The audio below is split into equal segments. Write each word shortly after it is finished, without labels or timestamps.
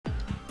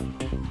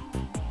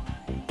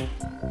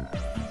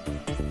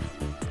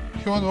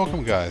Hello and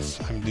welcome guys,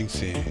 I'm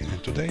DinXy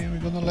and today we're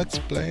gonna let's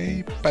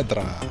play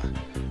Pedra,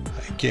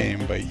 a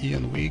game by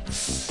Ian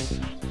Weeks.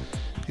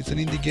 It's an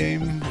indie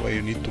game where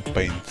you need to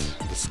paint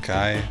the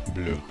sky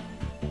blue,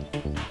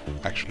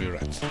 actually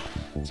red.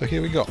 So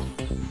here we go.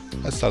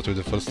 Let's start with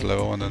the first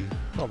level and then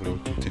probably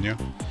we'll continue.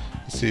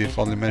 Let's see if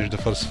I only manage the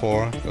first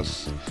 4,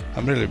 because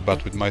I'm really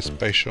bad with my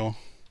spatial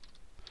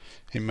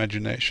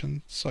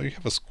imagination. So you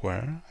have a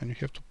square and you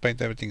have to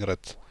paint everything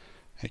red.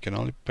 You can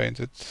only paint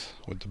it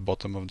with the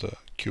bottom of the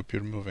cube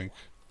you're moving.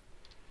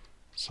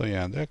 So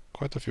yeah, there are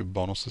quite a few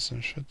bonuses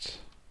and shit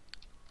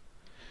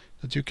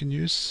that you can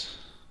use.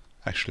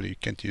 Actually, you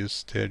can't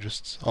use, they're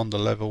just on the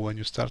level when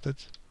you start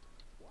it.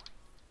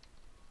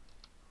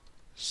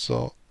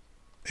 So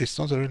it's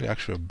not really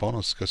actually a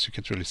bonus because you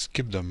can't really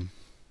skip them.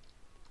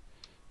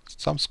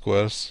 Some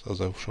squares, as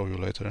I'll show you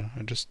later,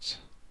 are just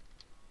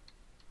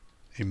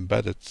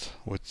embedded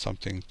with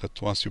something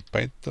that once you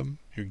paint them,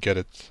 you get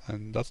it.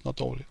 And that's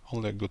not only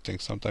a good thing.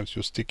 Sometimes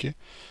you're sticky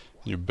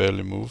and you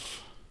barely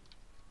move.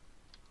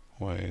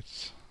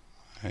 Wait,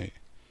 I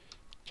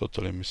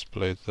totally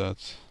misplayed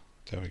that.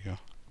 There we go.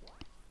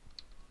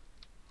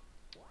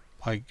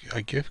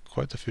 I gave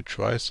quite a few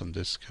tries on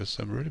this because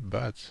I'm really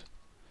bad.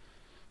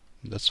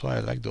 That's why I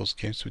like those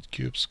games with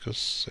cubes,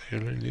 because I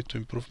really need to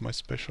improve my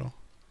spatial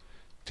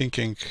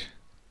thinking.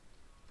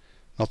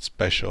 Not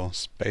special,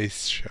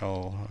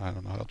 spatial, I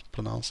don't know how to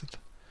pronounce it.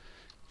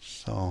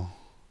 So,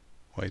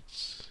 wait,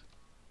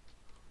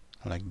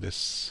 like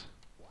this.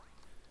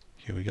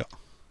 Here we go.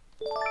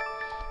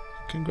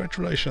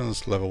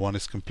 Congratulations, level 1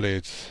 is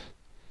complete.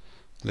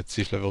 Let's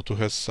see if level 2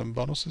 has some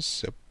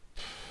bonuses. Yep.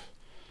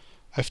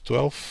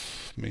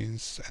 F12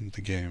 means end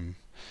the game.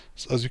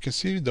 So as you can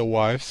see, the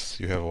wives,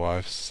 you have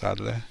wives,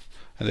 sadly.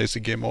 And there's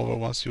a game over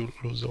once you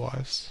lose the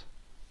wives.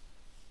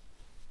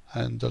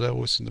 And the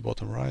level is in the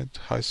bottom right,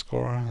 high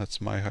score, that's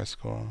my high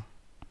score.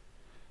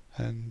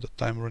 And the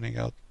time running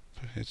out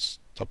is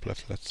top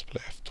left, let's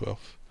play F12.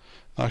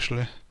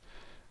 Actually,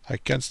 I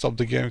can't stop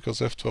the game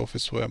because F12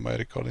 is where my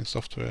recording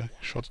software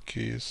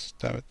shortkey is,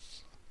 damn it.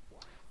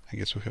 I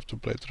guess we have to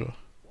play through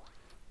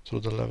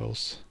the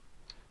levels,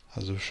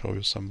 as I'll show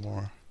you some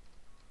more.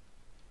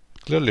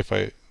 Clearly if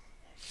I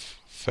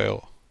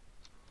fail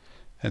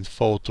and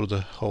fall through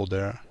the hole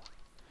there,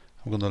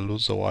 I'm gonna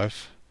lose a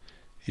wife.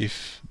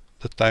 If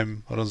the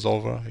time runs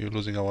over, you're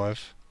losing a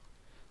wife.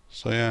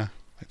 So yeah,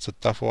 it's a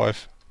tough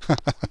wife,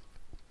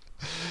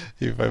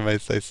 if I may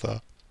say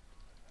so.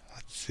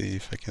 Let's see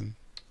if I can...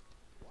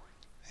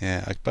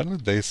 Yeah, apparently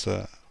there's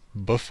a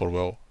buff, or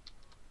well,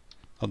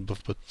 not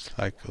buff, but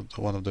like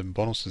one of the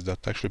bonuses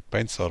that actually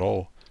paints a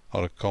row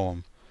or a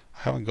column.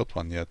 I haven't got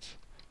one yet.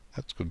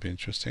 That could be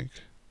interesting.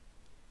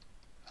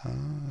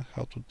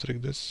 How to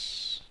trick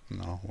this?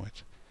 No,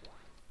 wait.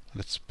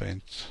 Let's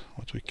paint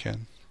what we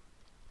can.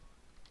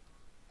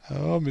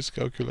 Oh,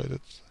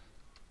 miscalculated.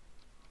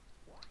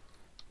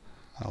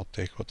 I'll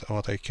take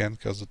what I can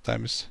because the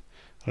time is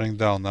running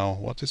down now.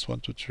 What is 1,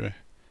 2, 3?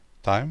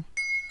 Time?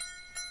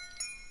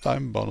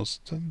 Time bonus.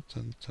 Dun,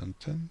 dun, dun,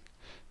 dun.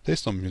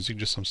 There's no music,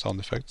 just some sound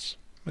effects.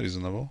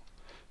 Reasonable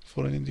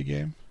for an indie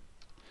game.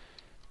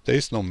 There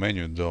is no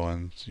menu though,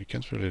 and you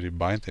can't really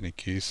rebind any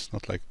keys.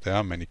 Not like there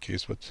are many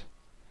keys, but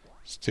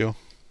still.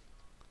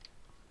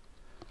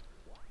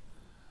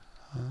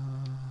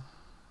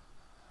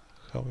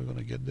 How are we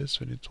gonna get this?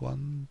 We need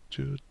 1,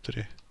 2,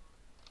 3.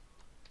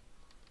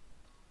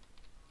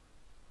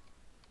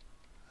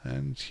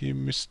 And he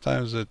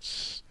mistimes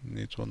it.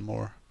 Need one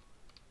more.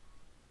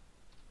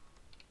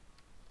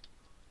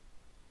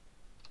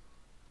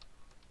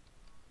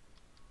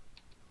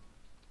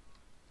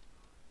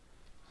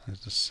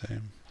 It's the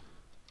same.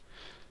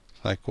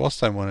 Like last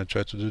time when I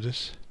tried to do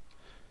this,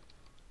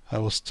 I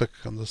was stuck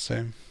on the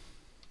same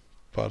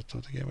part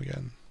of the game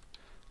again.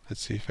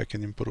 Let's see if I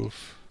can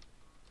improve.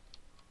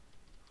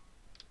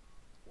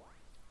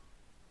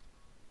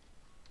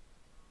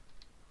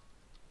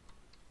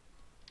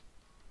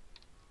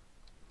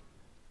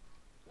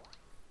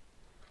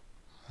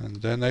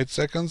 And then 8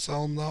 seconds,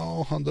 oh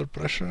no, under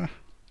pressure.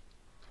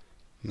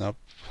 Nope,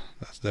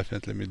 that's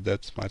definitely me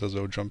dead, might as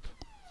well jump.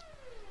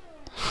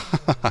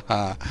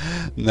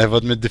 Never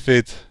admit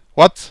defeat.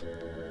 What?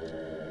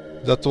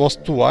 That was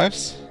 2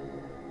 wives?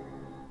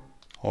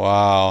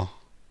 Wow.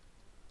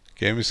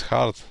 Game is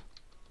hard.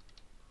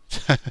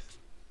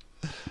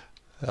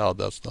 Oh,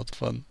 that's not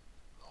fun.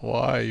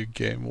 Why, you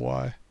game,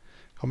 why?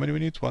 How many we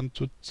need? 1,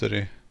 2,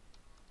 3.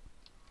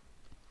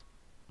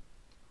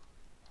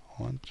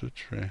 1, 2,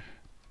 3.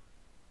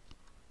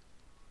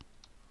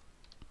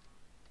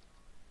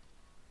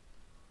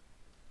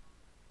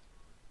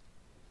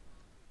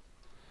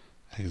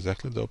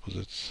 Exactly the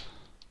opposite.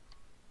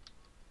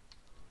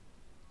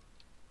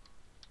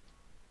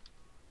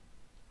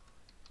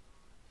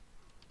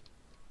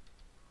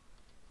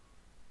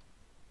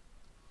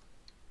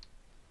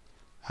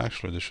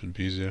 Actually, this should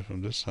be easier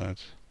from this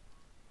side.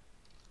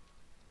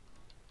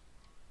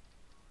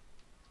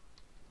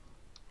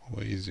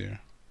 Way easier.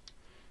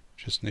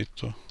 Just need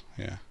to,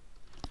 yeah.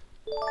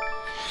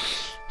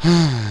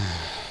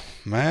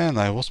 Man,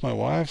 I lost my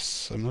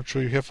wives. I'm not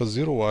sure you have a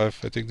 0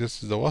 wife. I think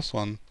this is the last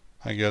one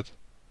I get.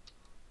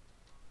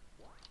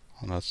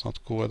 And that's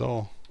not cool at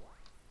all.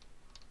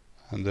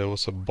 And there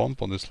was a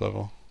bump on this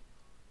level.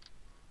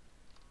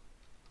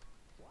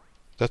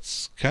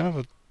 That's kind of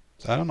a...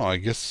 I don't know, I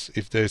guess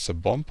if there is a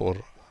bump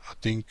or a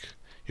thing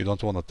you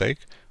don't want to take,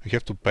 you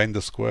have to paint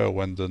the square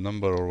when the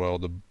number or well,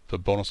 the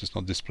bonus is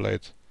not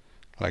displayed.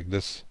 Like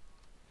this.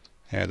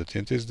 Yeah, the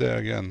TNT is there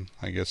again,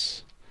 I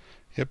guess.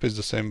 Yep, it's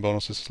the same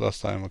bonus as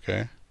last time,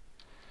 okay.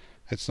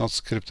 It's not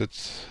scripted,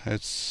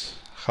 it's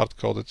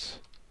hard-coded.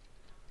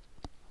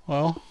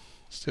 Well,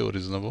 still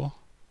reasonable.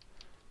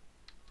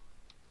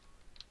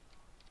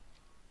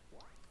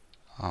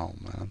 Oh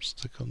man, I'm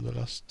stuck on the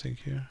last thing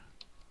here.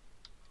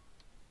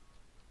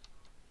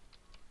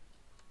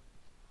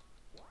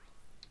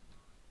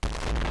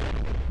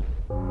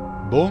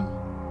 Boom!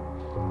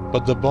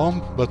 But the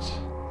bomb, but...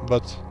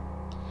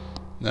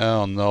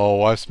 No, no,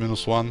 wife's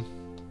 -1.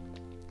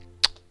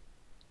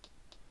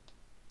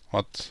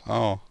 What?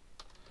 Oh.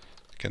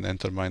 I can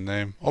enter my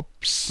name.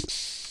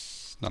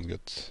 Oops! Not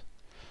good.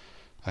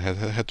 I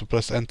had to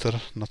press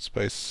enter, not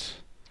space.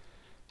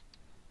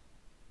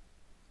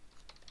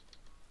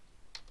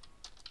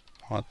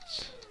 What?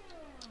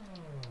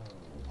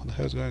 What the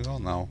hell is going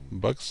on now?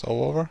 Bugs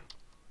all over?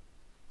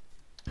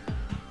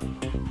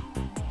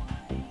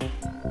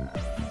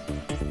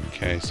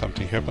 Okay,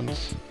 something happened.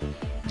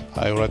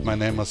 I write my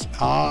name as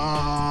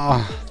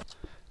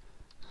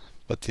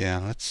But yeah,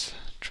 let's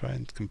try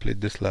and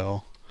complete this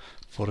level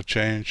for a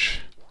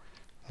change.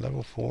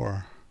 Level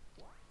 4.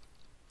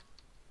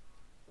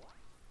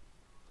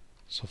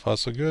 So far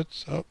so good.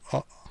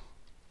 Oh.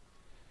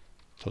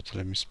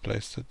 Totally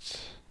misplaced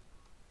it.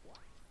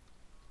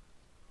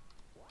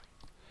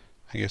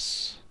 I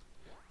guess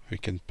we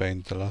can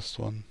paint the last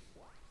one.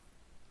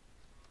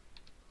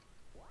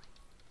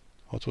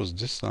 What was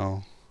this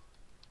now?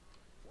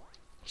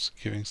 Was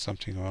giving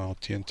something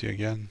about TNT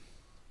again.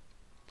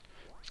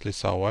 At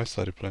least our wives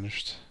are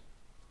replenished.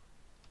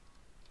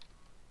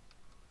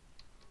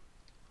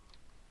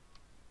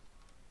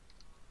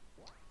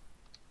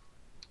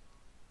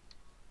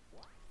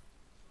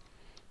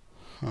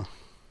 Huh.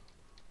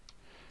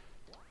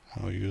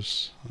 I'll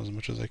use as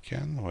much as I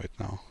can. Wait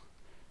now.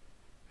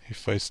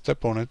 If I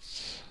step on it,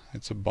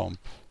 it's a bump.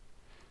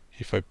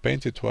 If I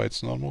paint it while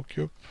it's normal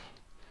cube,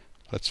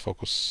 let's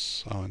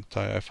focus our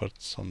entire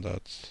efforts on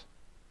that.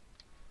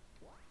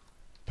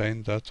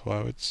 Paint that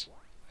while it's...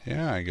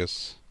 Yeah, I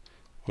guess.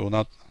 Will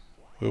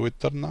it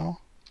turn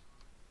now?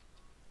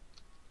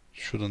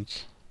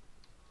 Shouldn't.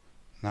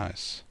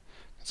 Nice.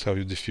 That's how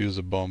you diffuse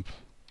a bump.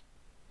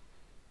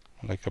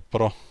 Like a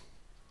pro.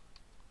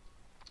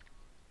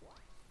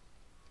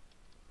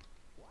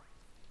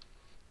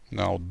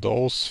 Now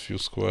those few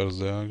squares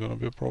there are gonna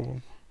be a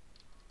problem.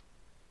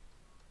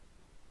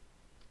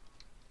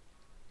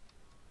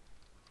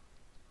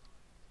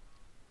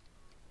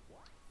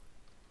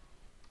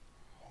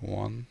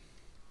 One.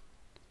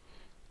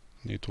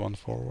 Need one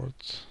forward.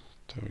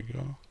 There we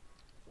go.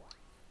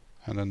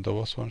 And then the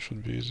last one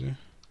should be easy.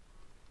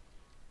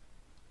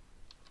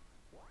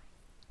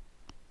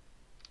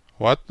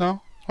 What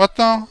now? What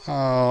now?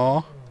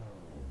 Oh.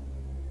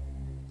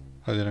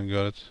 I didn't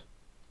get it.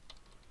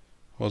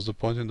 What's the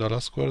point in the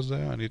last squares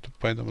there? I need to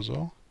paint them as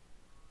well?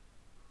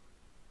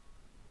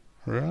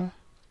 Really?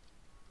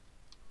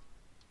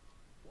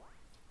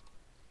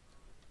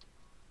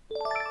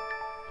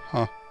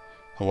 Huh.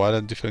 Why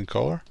that different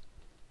color?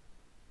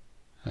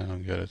 I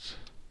don't get it.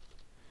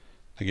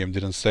 The game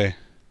didn't say.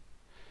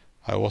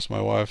 I lost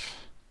my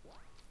wife.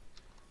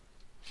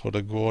 For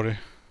the glory.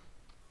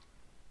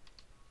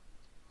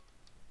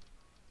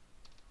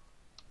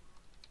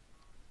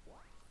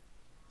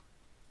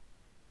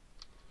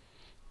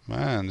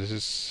 Man, this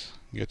is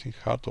getting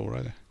hard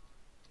already.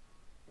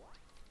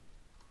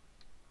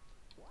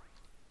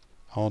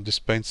 Oh, this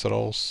paints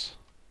rolls.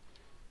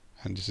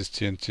 And this is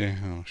TNT.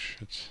 Oh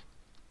shit.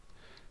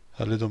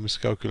 A little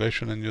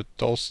miscalculation and you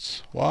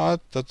toast. What?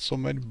 That's so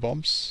many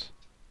bombs.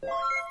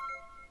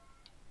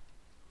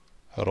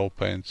 A roll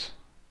paint.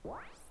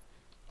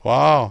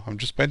 Wow, I'm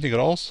just painting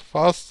rolls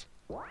fast.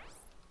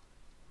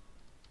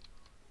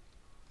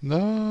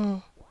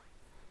 No.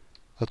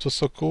 That was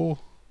so cool.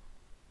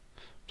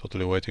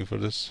 Totally waiting for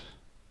this.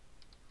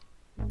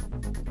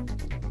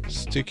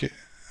 Sticky.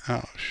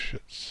 Oh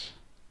shit.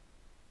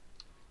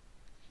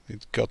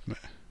 It got me.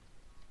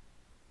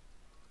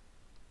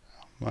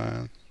 Oh,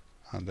 man.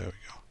 And there we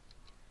go.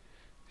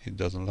 It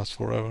doesn't last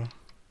forever.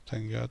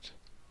 Thank God.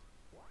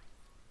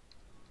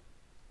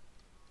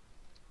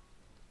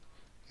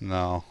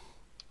 Now.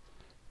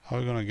 How are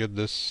we gonna get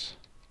this?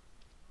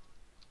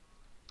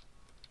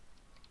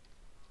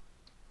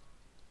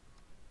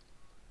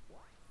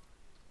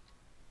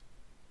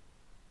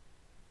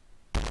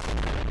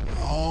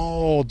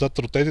 Oh, that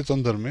rotated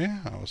under me?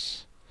 I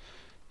was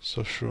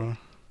so sure.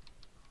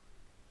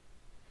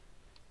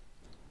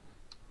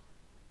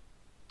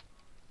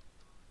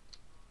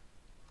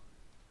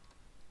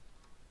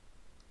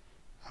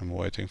 I'm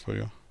waiting for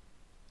you.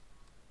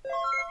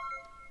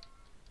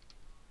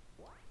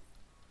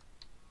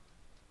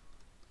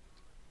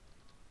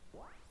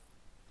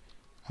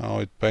 Oh,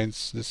 it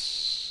paints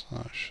this.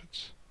 Oh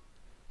shit.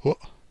 Whoa.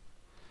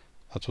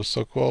 That was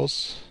so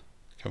close.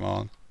 Come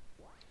on.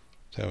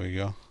 There we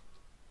go.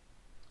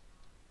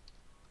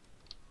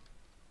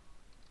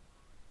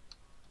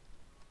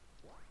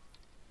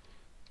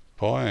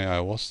 Boy, I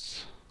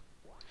lost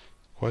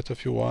quite a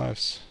few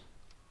wives.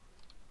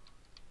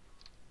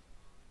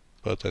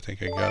 But I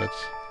think I got it.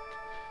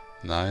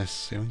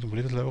 Nice, even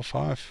completed level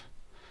 5.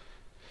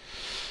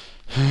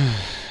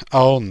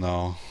 Oh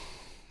no.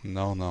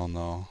 No, no,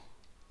 no.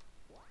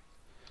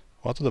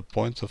 What are the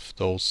points of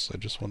those? I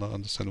just want to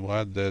understand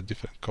why they're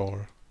different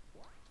color.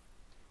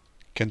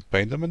 Can't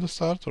paint them in the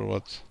start or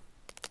what?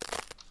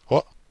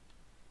 What?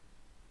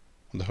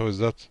 What the hell is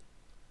that?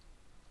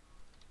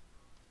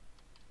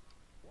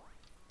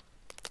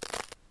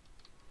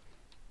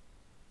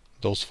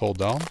 Those fall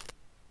down?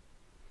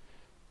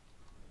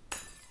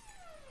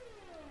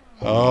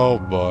 Oh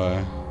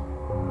boy.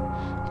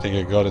 I think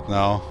I got it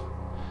now.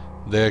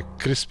 They're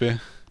crispy.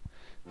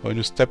 When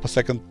you step a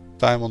second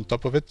time on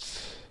top of it,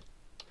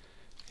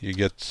 you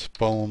get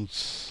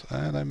pwned.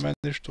 And I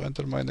managed to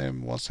enter my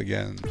name once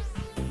again.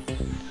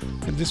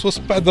 And this was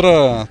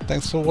Pedra.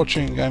 Thanks for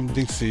watching. I'm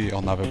DinXy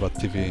on Aveba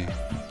TV.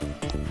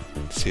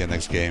 See you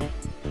next game.